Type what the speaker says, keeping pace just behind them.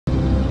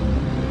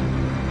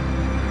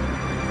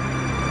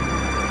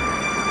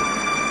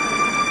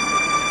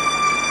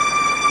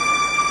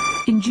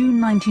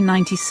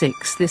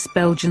1996, this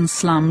Belgian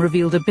slum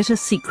revealed a bitter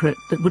secret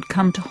that would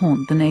come to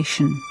haunt the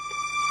nation.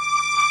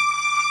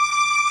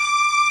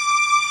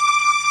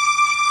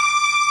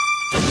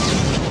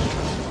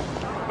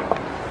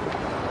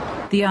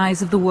 The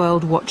eyes of the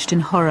world watched in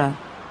horror.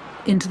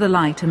 Into the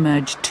light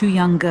emerged two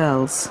young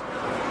girls.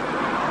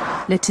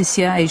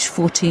 Laetitia, aged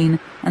 14,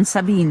 and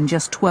Sabine,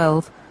 just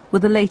 12, were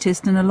the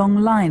latest in a long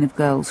line of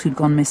girls who'd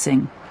gone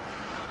missing.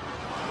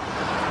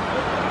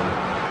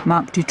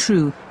 Marc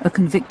Detroux, a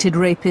convicted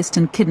rapist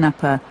and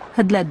kidnapper,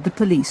 had led the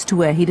police to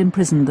where he'd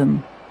imprisoned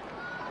them.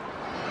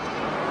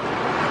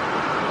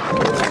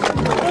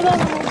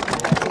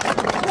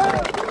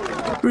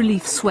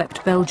 Relief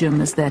swept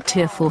Belgium as their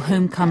tearful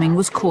homecoming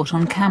was caught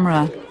on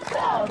camera.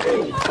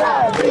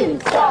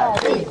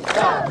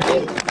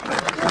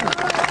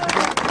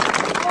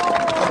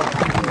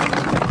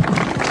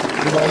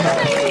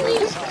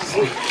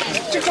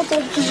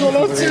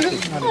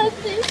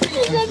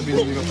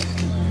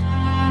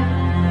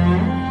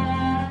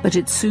 But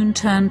it soon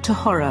turned to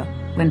horror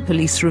when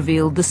police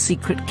revealed the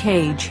secret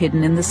cage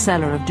hidden in the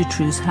cellar of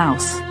Detroux's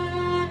house.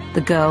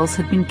 The girls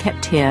had been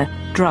kept here,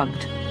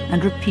 drugged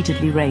and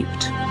repeatedly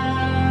raped.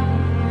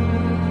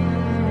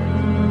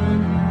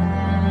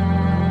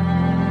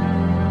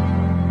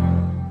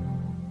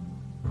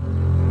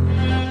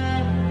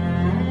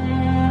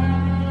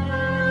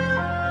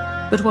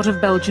 But what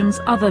of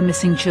Belgium's other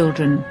missing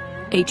children?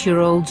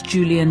 8-year-olds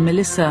Julie and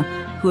Melissa,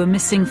 who were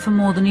missing for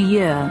more than a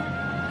year,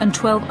 and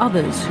 12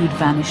 others who'd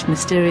vanished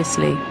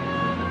mysteriously.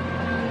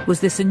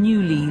 Was this a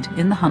new lead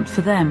in the hunt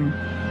for them?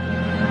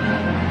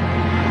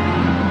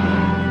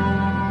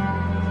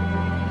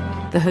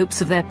 The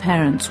hopes of their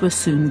parents were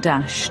soon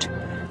dashed.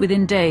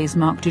 Within days,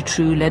 Marc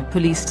Detroux led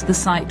police to the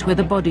site where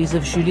the bodies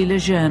of Julie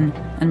Lejeune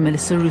and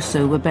Melissa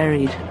Rousseau were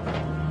buried.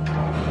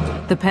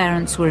 The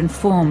parents were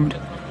informed,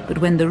 but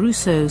when the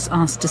Rousseaus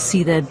asked to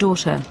see their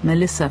daughter,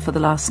 Melissa, for the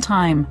last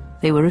time,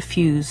 they were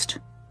refused.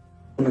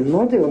 We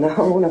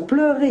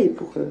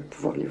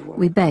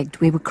begged,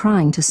 we were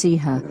crying to see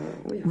her.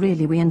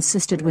 Really, we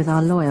insisted with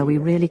our lawyer, we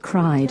really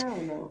cried.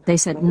 They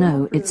said,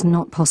 no, it's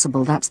not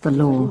possible, that's the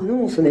law.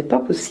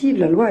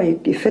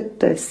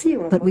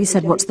 But we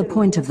said, what's the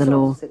point of the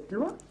law?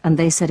 And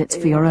they said, it's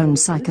for your own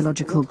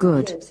psychological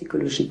good.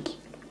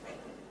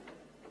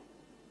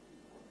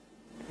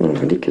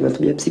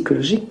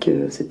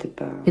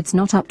 It's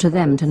not up to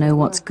them to know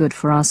what's good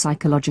for our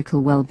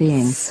psychological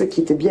well-being.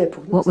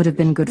 What would have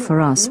been good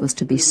for us was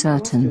to be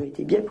certain.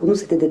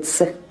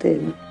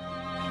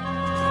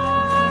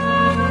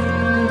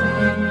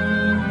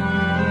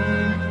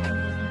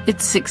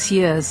 It's 6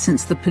 years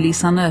since the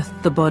police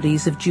unearthed the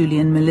bodies of Julie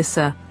and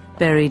Melissa,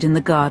 buried in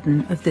the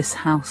garden of this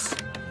house.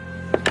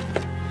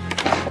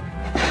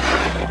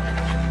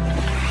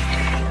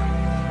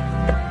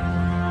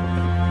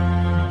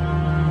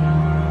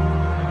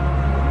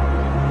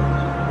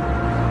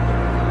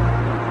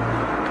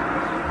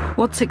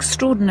 What's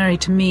extraordinary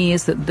to me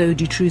is that though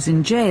Detroux's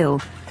in jail,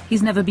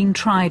 he's never been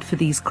tried for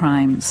these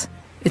crimes.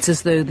 It's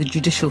as though the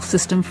judicial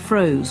system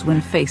froze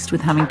when faced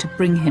with having to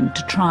bring him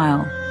to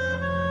trial.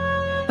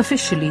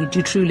 Officially,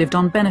 Detroux lived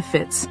on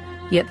benefits,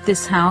 yet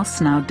this house,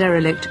 now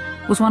derelict,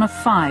 was one of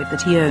 5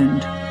 that he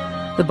owned.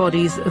 The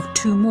bodies of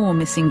 2 more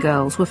missing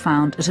girls were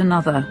found at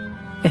another,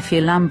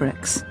 Effie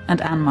Lambrex and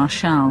Anne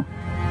Marchal.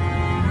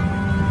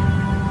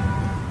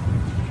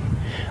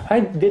 I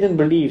didn't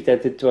believe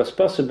that it was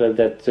possible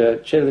that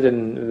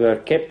children were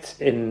kept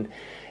in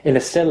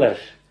a cellar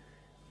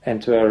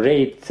and were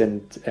raped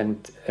and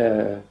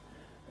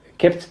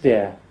kept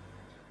there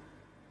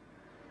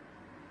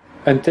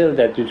until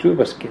that Detroux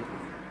was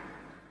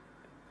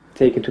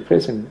taken to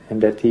prison,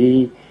 and that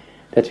we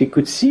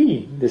could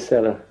see the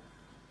cellar.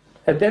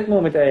 At that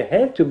moment I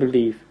had to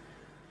believe.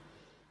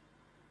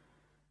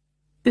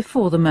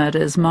 Before the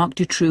murders, Marc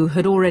Detroux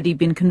had already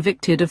been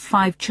convicted of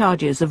 5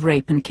 charges of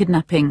rape and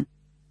kidnapping.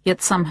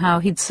 Yet somehow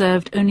he'd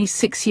served only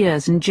 6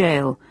 years in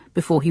jail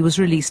before he was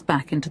released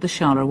back into the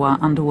Charleroi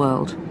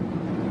underworld.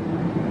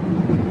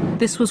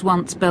 This was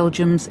once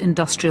Belgium's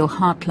industrial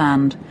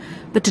heartland,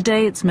 but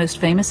today its most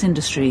famous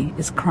industry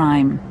is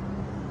crime.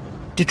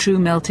 Detroux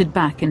melted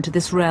back into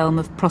this realm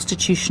of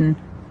prostitution,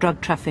 drug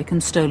traffic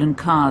and stolen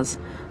cars,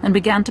 and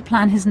began to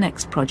plan his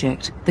next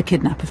project, the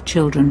kidnap of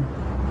children.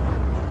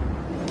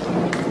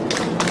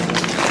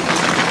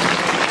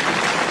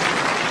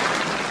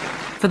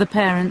 For the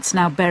parents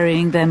now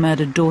burying their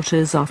murdered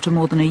daughters after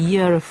more than a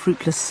year of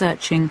fruitless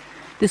searching,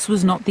 this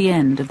was not the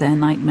end of their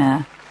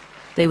nightmare.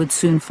 They would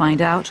soon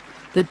find out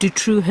that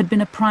Detroux had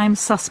been a prime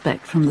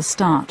suspect from the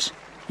start,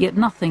 yet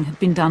nothing had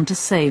been done to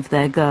save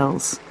their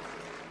girls.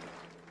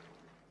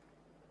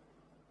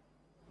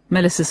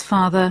 Melissa's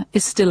father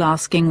is still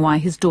asking why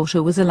his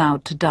daughter was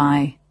allowed to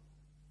die.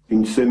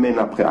 10 10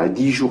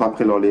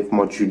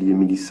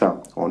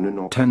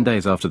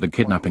 days after the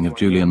kidnapping of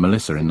Julie and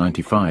Melissa in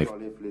 '95,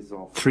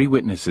 3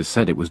 witnesses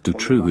said it was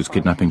Detroux who's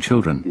kidnapping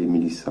children,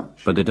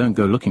 but they don't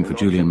go looking for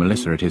Julie and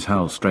Melissa at his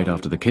house straight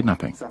after the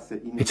kidnapping.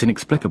 It's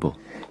inexplicable.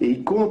 And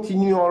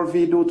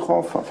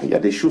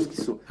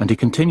he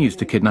continues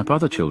to kidnap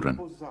other children.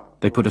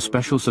 They put a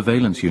special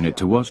surveillance unit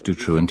to watch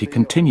Detroux, and he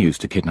continues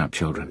to kidnap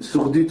children.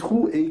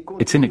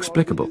 It's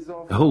inexplicable.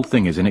 The whole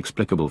thing is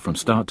inexplicable from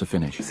start to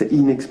finish.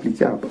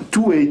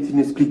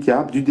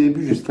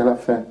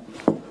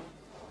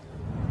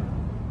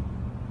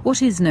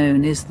 What is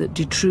known is that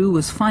Detroux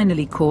was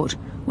finally caught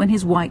when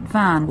his white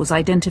van was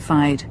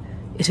identified.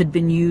 It had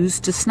been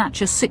used to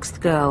snatch a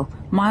 6th girl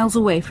miles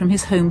away from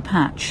his home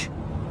patch.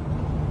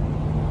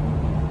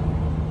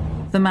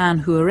 The man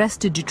who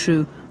arrested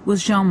Detroux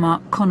was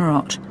Jean-Marc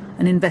Connerot,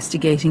 an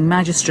investigating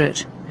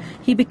magistrate.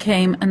 He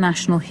became a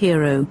national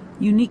hero,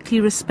 uniquely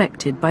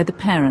respected by the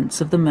parents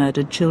of the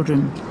murdered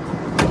children.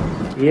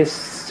 He is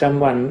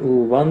someone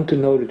who wants to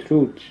know the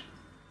truth.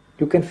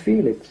 You can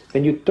feel it.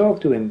 When you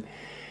talk to him,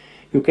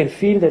 you can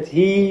feel that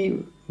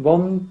he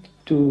wants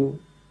to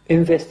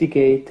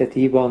investigate, that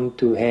he wants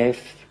to have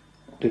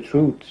the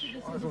truth.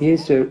 He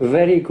is a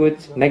very good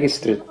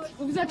magistrate.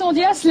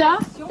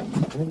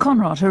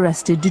 Connerot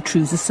arrested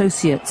Detroux's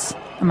associates.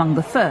 Among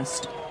the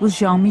first was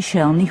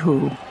Jean-Michel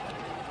Nihoul.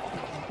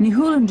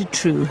 Nihoul and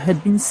Detroux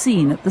had been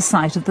seen at the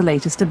site of the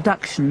latest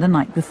abduction the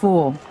night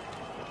before.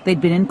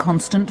 They'd been in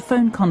constant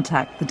phone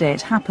contact the day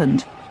it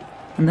happened,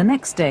 and the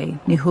next day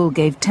Nihoul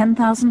gave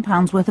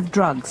 £10,000 worth of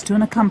drugs to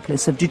an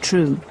accomplice of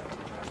Detroux.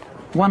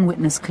 One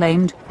witness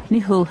claimed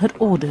Nihoul had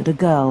ordered a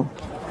girl.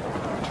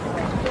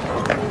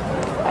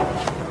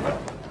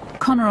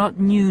 Connerot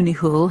knew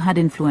Nihoul had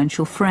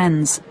influential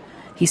friends.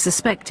 He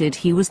suspected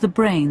he was the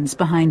brains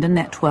behind a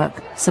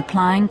network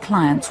supplying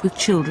clients with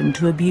children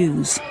to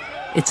abuse.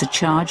 It's a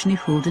charge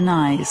Nihoul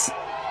denies.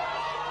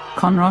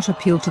 Connerot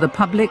appealed to the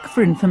public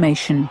for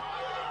information.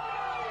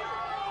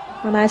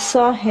 When I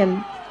saw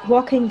him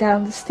walking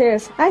down the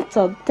stairs, I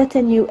thought that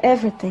I knew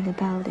everything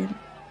about him.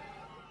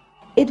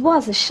 It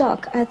was a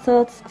shock. I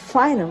thought,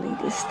 finally,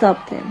 they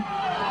stopped him.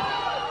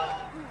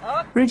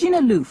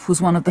 Regina Louf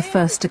was one of the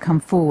first to come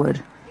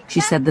forward. She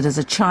said that as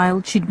a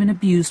child she'd been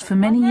abused for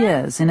many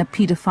years in a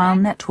paedophile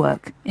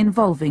network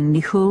involving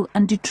Nihoul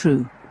and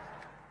Detroux.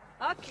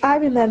 I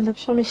remember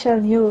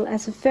Jean-Michel Nihoul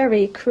as a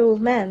very cruel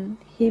man.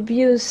 He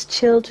abused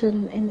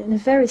children in a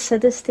very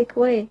sadistic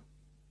way.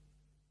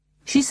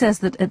 She says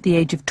that at the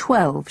age of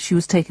 12 she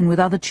was taken with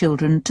other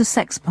children to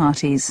sex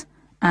parties,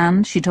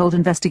 and, she told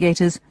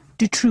investigators,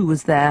 Detroux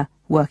was there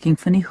working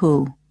for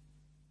Nihoul.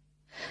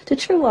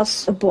 Detroux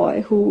was a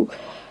boy who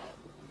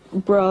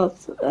brought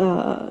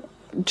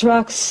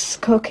drugs,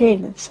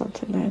 cocaine and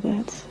something like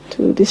that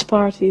to these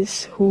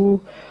parties,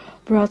 who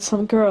brought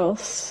some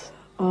girls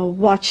or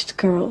watched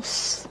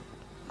girls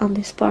on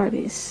these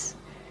parties.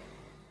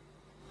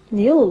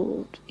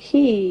 Nihoul,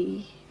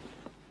 he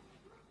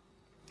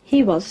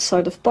was a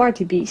sort of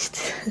party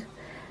beast,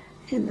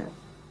 and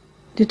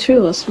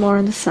Detroux was more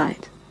on the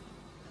side.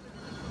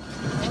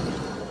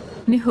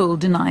 Nihoul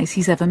denies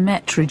he's ever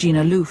met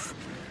Regina Louf,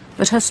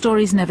 but her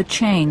stories never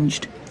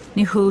changed.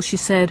 Nihoul, she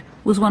said,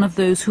 was one of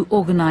those who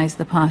organised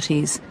the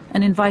parties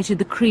and invited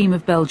the cream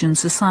of Belgian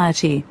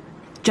society,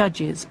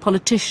 judges,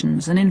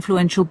 politicians and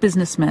influential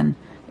businessmen,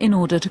 in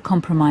order to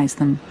compromise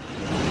them.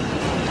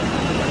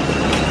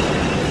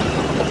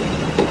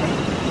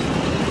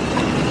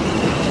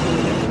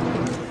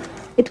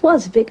 It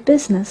was big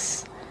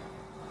business,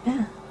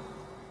 yeah.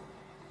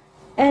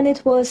 And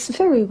it was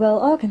very well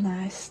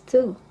organized,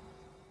 too.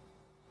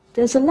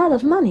 There's a lot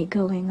of money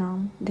going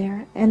on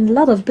there, and a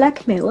lot of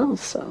blackmail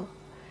also.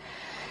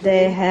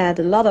 They had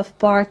a lot of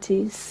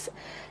parties.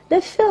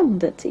 They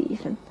filmed it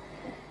even.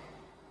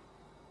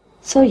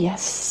 So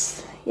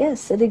yes,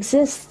 it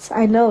exists.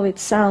 I know it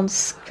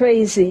sounds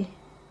crazy.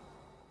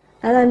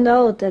 And I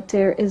know that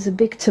there is a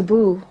big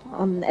taboo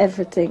on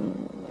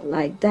everything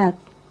like that.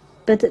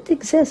 But it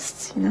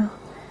exists, you know.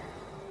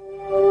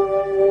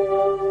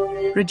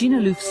 Regina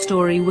Louf's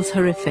story was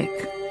horrific,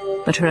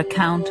 but her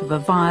account of a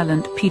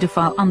violent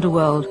paedophile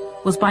underworld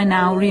was by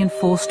now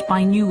reinforced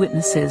by new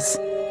witnesses,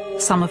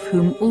 some of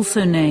whom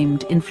also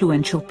named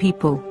influential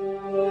people.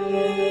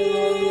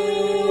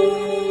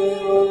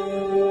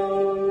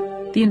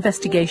 The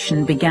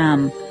investigation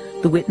began.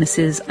 The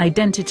witnesses'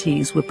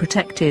 identities were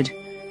protected.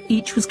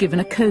 Each was given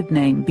a code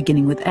name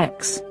beginning with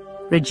X.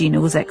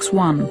 Regina was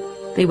X1.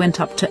 They went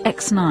up to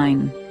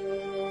X9.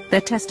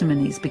 Their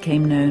testimonies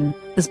became known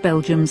as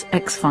Belgium's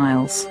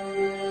X-Files.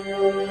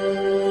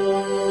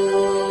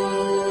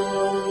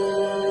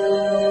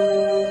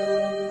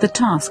 The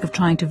task of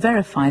trying to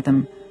verify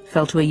them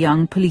fell to a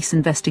young police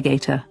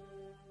investigator.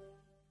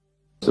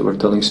 They were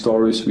telling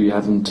stories we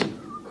haven't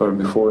heard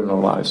before in our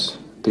lives,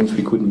 things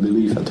we couldn't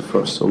believe at the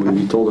first. So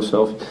we told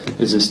ourselves,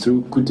 is this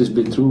true? Could this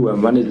be true?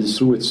 And when it is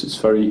true, it's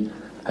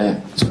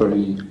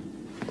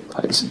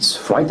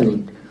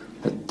frightening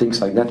that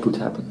things like that could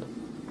happen.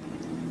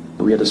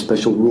 We had a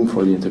special room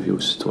for the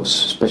interviews. It was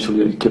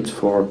specially equipped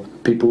for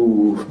people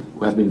who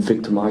have been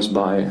victimized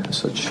by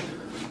such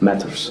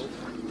matters.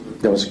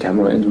 There was a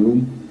camera in the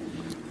room.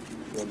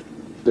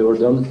 They were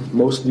done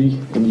mostly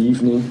in the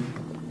evening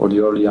or the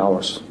early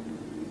hours.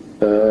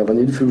 When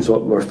the interviews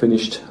were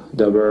finished,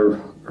 they were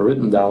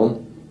written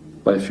down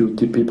by a few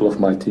people of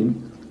my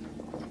team,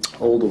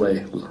 all the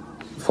way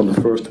from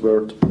the first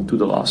word to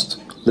the last,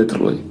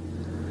 literally.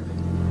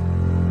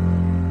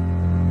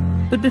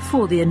 But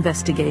before the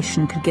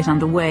investigation could get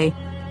underway,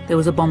 there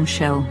was a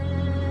bombshell.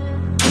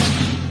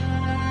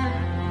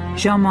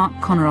 Jean-Marc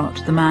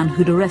Connerotte, the man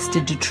who'd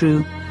arrested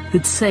Detroux,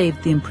 who'd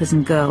saved the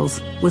imprisoned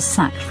girls, was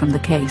sacked from the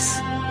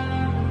case.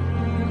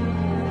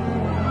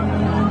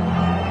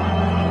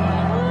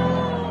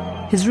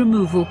 His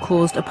removal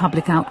caused a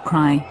public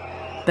outcry.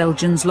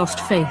 Belgians lost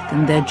faith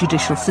in their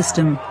judicial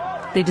system.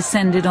 They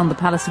descended on the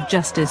Palace of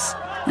Justice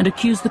and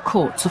accused the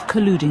courts of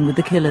colluding with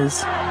the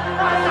killers.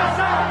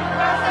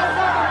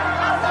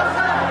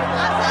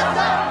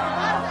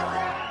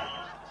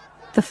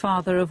 The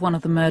father of one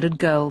of the murdered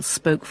girls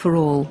spoke for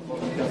all.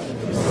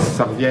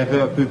 Ça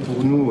reviendrait un peu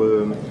pour nous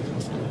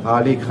à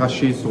aller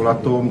cracher sur la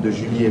tombe de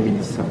Julie et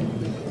Mélissa.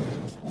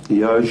 Il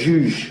y a un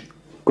juge,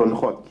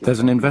 Connerotte.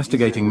 There's an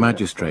investigating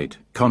magistrate,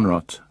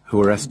 Connerotte,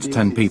 who arrests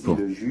 10 people,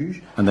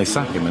 and they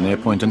sack him and they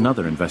appoint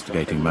another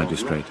investigating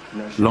magistrate,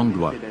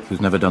 Langlois,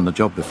 who's never done the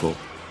job before.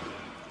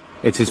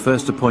 It's his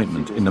first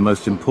appointment in the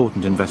most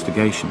important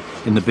investigation,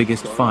 in the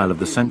biggest file of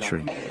the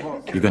century.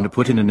 You're going to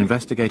put in an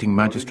investigating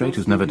magistrate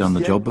who's never done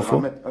the job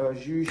before?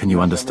 Can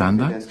you understand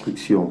that?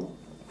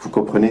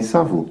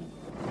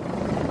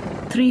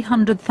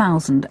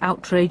 300,000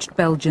 outraged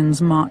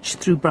Belgians marched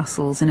through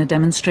Brussels in a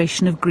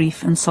demonstration of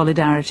grief and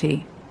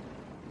solidarity.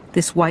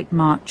 This white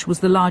march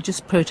was the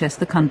largest protest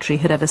the country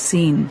had ever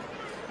seen.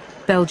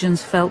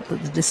 Belgians felt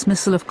that the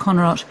dismissal of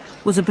Connerotte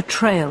was a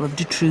betrayal of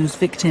Detroux's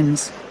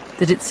victims,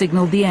 that it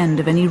signalled the end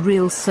of any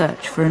real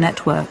search for a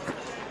network.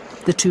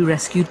 The 2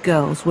 rescued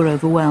girls were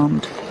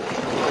overwhelmed.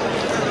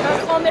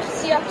 Un grand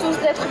merci à tous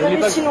d'être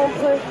venus si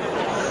nombreux.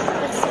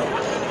 Merci.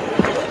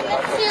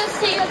 Merci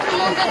aussi à tout le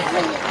monde d'être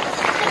venu.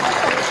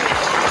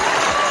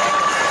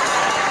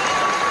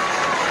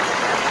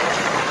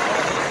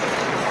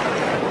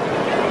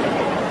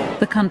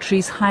 The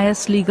country's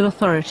highest legal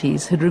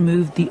authorities had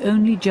removed the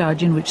only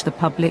judge in which the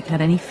public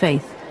had any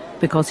faith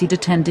because he'd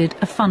attended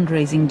a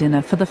fundraising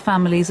dinner for the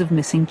families of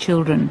missing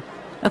children.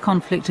 A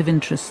conflict of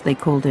interest, they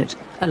called it,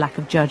 a lack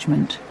of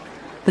judgment.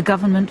 The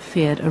government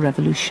feared a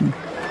revolution.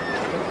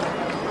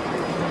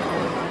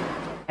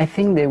 I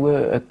think there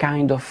were a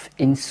kind of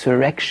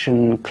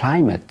insurrection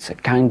climate, a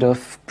kind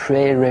of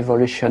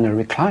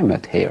pre-revolutionary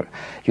climate here.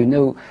 You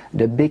know,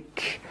 the big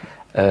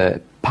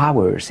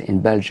powers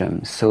in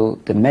Belgium, so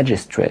the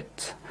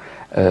magistrate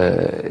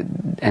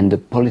and the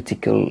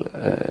political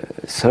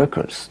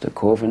circles, the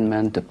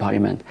government, the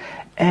parliament,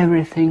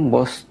 everything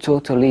was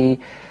totally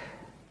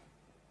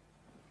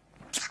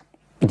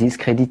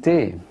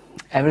discredited.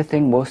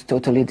 Everything was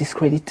totally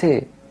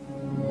discredited.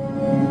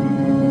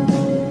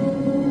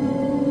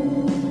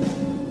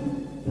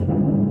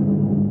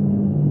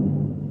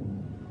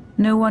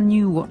 No one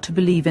knew what to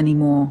believe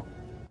anymore.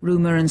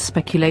 Rumour and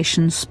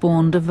speculation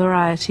spawned a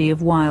variety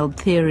of wild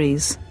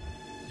theories.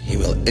 He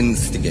will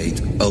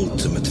instigate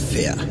ultimate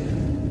fear.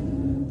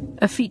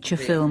 A feature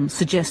film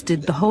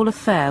suggested the whole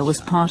affair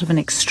was part of an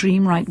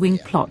extreme right-wing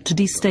plot to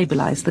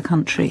destabilise the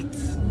country.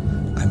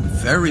 I'm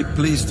very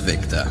pleased,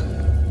 Victor.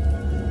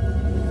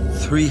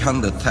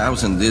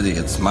 300,000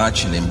 idiots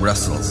marching in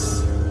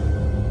Brussels.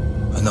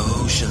 An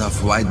ocean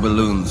of white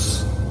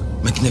balloons.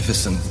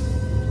 Magnificent.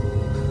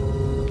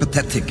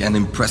 Pathetic and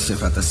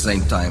impressive at the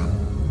same time.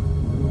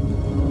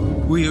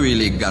 We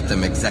really got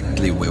them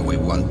exactly where we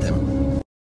want them.